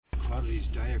of these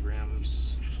diagrams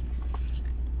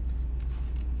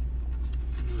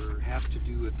have to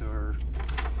do with our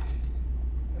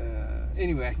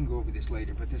anyway, I can go over this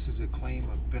later, but this is a claim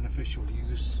of beneficial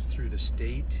use through the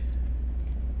state,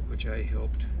 which I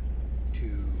helped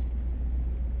to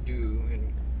do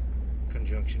in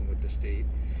conjunction with the state.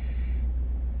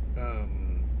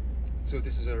 So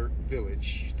this is our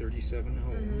village, 37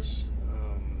 homes,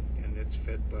 and it's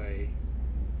fed by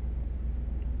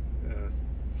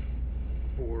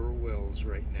 4 wells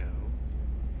right now.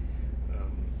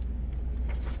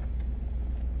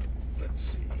 Let's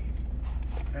see.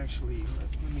 Actually,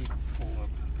 let me pull up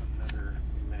another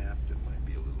map that might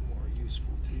be a little more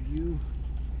useful to you.